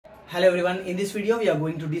Hello everyone, in this video we are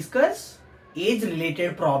going to discuss age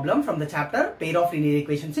related problem from the chapter pair of linear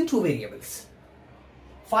equations in two variables.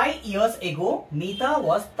 5 years ago, Nita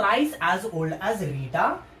was thrice as old as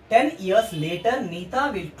Rita. 10 years later,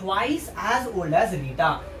 Nita will twice as old as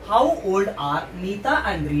Rita. How old are Nita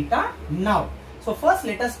and Rita now? So first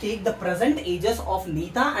let us take the present ages of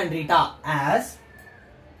Nita and Rita as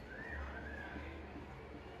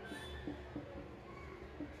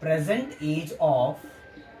present age of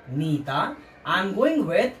Nita. I am going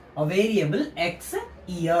with a variable x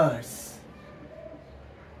years.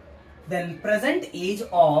 Then present age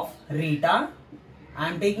of Rita, I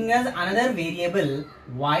am taking as another variable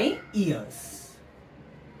y years.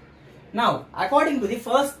 Now according to the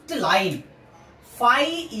first line, 5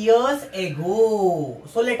 years ago.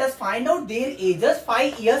 So let us find out their ages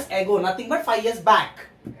 5 years ago, nothing but 5 years back.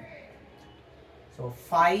 So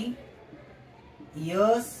 5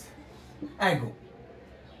 years ago.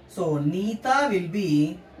 So Nita will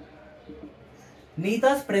be,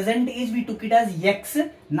 Nita's present age we took it as x.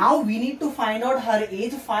 Now we need to find out her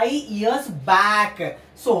age 5 years back.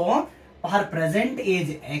 So her present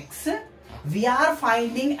age x, we are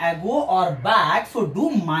finding ago or back. So do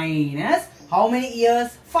minus how many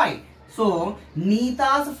years? 5. So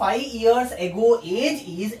Nita's 5 years ago age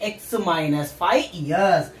is x minus 5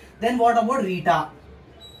 years. Then what about Rita?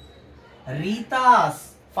 Rita's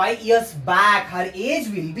 5 years back, her age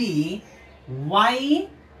will be y.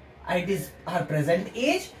 It is her present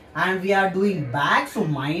age and we are doing back. So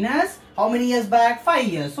minus how many years back? 5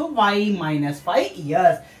 years. So y minus 5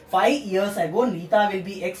 years. 5 years ago Nita will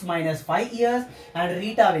be x minus 5 years and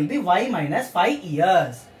Rita will be y minus 5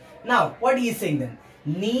 years. Now what is saying then?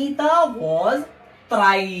 Nita was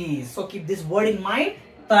thrice. So keep this word in mind.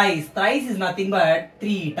 Thrice. Thrice is nothing but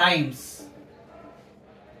 3 times.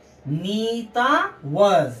 Nita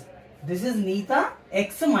was. This is Nita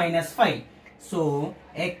x minus 5. So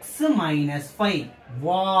x minus 5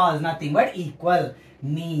 was nothing but equal.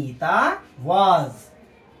 Nita was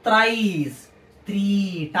thrice,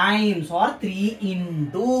 3 times or 3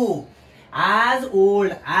 into as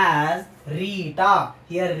old as Rita.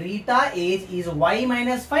 Here Rita age is y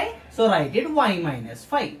minus 5. So write it y minus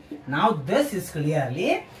 5. Now this is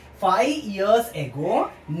clearly 5 years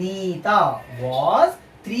ago Nita was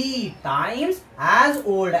 3 times as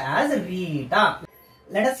old as Rita.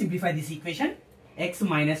 Let us simplify this equation. X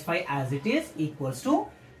minus 5 as it is equals to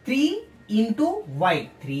 3 into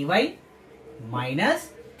y. 3y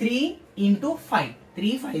minus 3 into 5.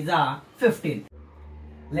 3 5s are 15.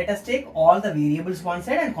 Let us take all the variables one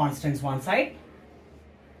side and constants one side.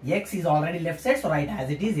 X is already left side, so write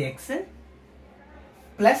as it is x.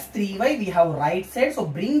 Plus 3y we have right side, so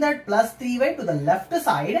bring that plus 3y to the left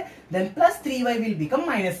side, then plus 3y will become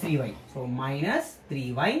minus 3y. So minus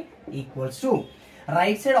 3y equals to,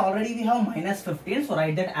 right side already we have minus 15, so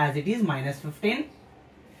write that as it is minus 15.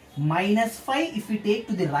 Minus 5 if we take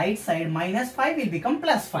to the right side, minus 5 will become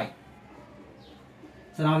plus 5.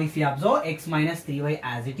 So now if we observe x minus 3y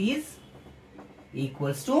as it is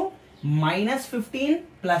equals to minus 15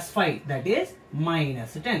 plus 5, that is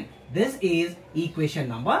minus 10. This is equation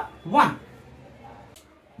number 1.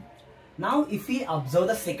 Now if we observe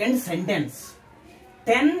the second sentence,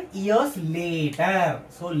 10 years later.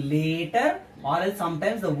 So later, or else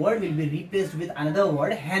sometimes the word will be replaced with another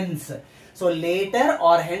word hence. So later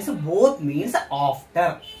or hence both means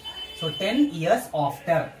after. So 10 years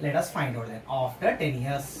after. Let us find out then. After 10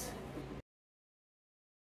 years.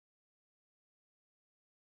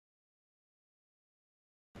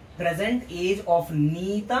 Present age of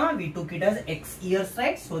Nita, we took it as x years,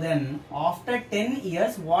 right? So then after 10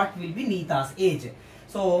 years, what will be Nita's age?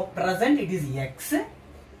 So present it is x.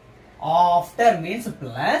 After means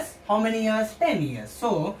plus how many years? 10 years.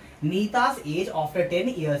 So Nita's age after 10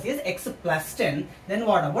 years is x plus 10. Then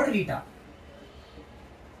what about Rita?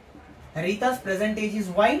 Rita's present age is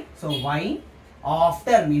y. So y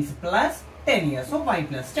after means plus 10 years. So y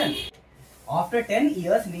plus 10. After 10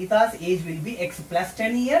 years, Nita's age will be x plus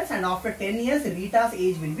 10 years and after 10 years, Rita's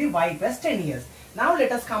age will be y plus 10 years. Now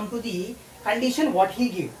let us come to the condition what he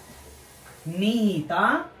gave.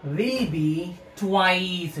 Nita will be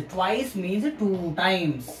twice. Twice means 2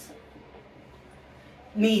 times.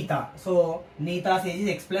 Nita. So Nita's age is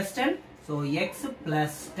x plus 10. So x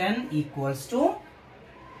plus 10 equals to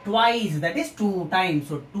twice, that is 2 times.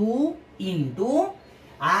 So 2 into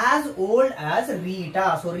as old as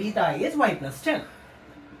Rita. So Rita is y plus 10.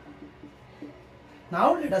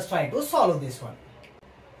 Now let us try to solve this one.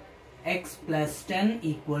 X plus 10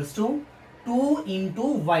 equals to 2 into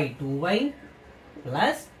y. 2y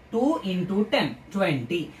plus 2 into 10,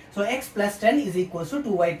 20. So x plus 10 is equals to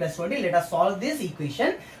 2y plus 20. Let us solve this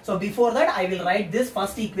equation. So before that, I will write this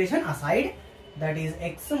first equation aside. That is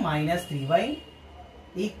x minus 3y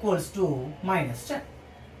equals to minus 10.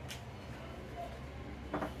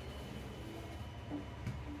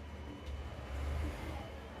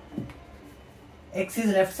 X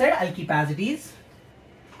is left side, I'll keep as it is.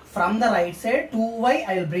 From the right side, 2y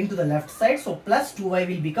I will bring to the left side. So plus 2y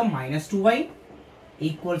will become minus 2y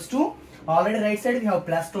equals to, already right side we have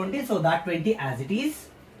plus 20. So that 20 as it is.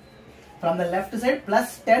 From the left side,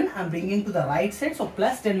 plus 10 I am bringing to the right side. So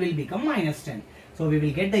plus 10 will become minus 10. So we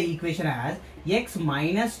will get the equation as x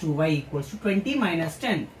minus 2y equals to 20 minus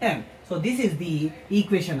 10, 10. So this is the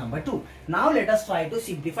equation number 2. Now let us try to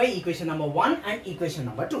simplify equation number 1 and equation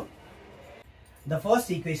number 2. The first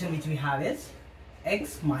equation which we have is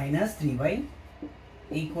x minus 3y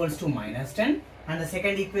equals to minus 10, and the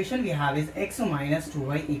second equation we have is x minus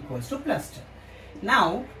 2y equals to plus 10.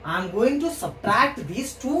 Now I am going to subtract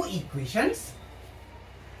these two equations.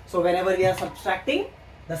 So whenever we are subtracting,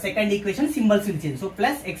 the second equation symbols will change. So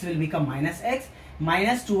plus x will become minus x,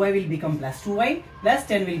 minus 2y will become plus 2y, plus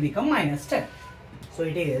 10 will become minus 10. So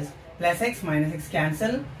it is plus x minus x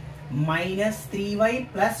cancel, minus 3y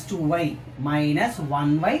plus 2y minus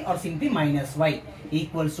 1y or simply minus y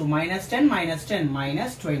equals to minus 10 minus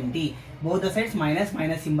 20. Both the sides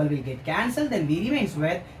minus symbol will get cancelled. Then we remains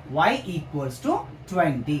with y equals to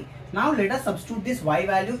 20. Now let us substitute this y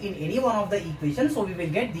value in any one of the equations. So we will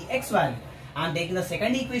get the x value. I am taking the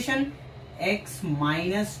second equation, x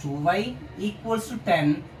minus 2y equals to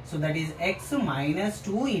 10. So that is x minus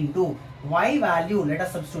 2 into y value. Let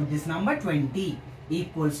us substitute this number 20.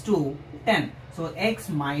 Equals to 10. So x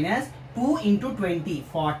minus 2 into 20,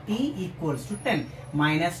 40 equals to 10.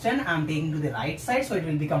 Minus 10 I am taking to the right side, so it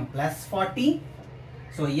will become plus 40.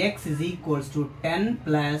 So x is equals to 10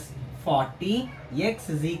 plus 40. X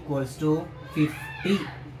is equals to 50.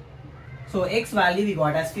 So x value we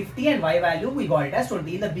got as 50 and y value we got it as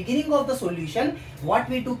 20. In the beginning of the solution, what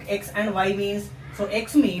we took x and y means, so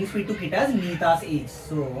x means we took it as Nita's age.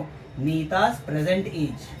 So Nita's present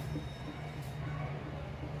age.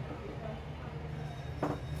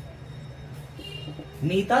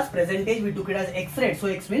 Nita's present age we took it as x rate, so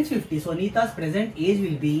x means 50. So Nita's present age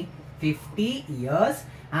will be 50 years,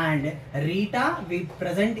 and Rita with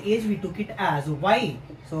present age we took it as y.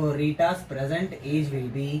 So Rita's present age will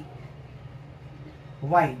be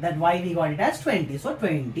y. That y we got it as 20. So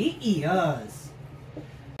 20 years.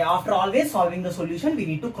 After always solving the solution, we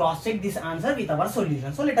need to cross check this answer with our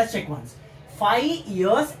solution. So let us check once. 5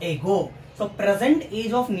 years ago. So present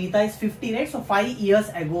age of Nita is 50, right? So 5 years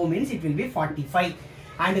ago means it will be 45.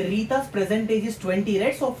 And Rita's present age is 20,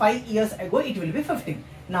 right? So 5 years ago it will be 15.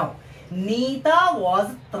 Now Nita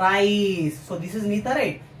was thrice. So this is Nita,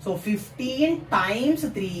 right? So 15 times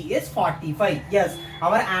 3 is 45. Yes,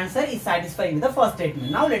 our answer is satisfying with the first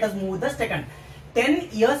statement. Now let us move the second. 10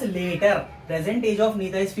 years later, present age of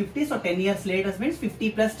Nita is 50. So 10 years later means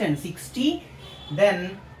 50 plus 10, 60.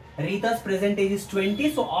 Then Rita's present age is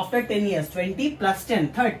 20. So after 10 years, 20 plus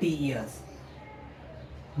 10, 30 years.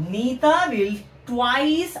 Nita will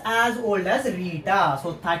twice as old as Rita.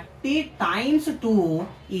 So 30 times 2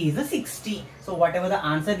 is 60. So whatever the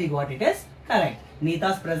answer we got, it is correct.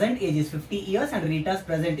 Nita's present age is 50 years and Rita's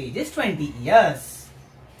present age is 20 years.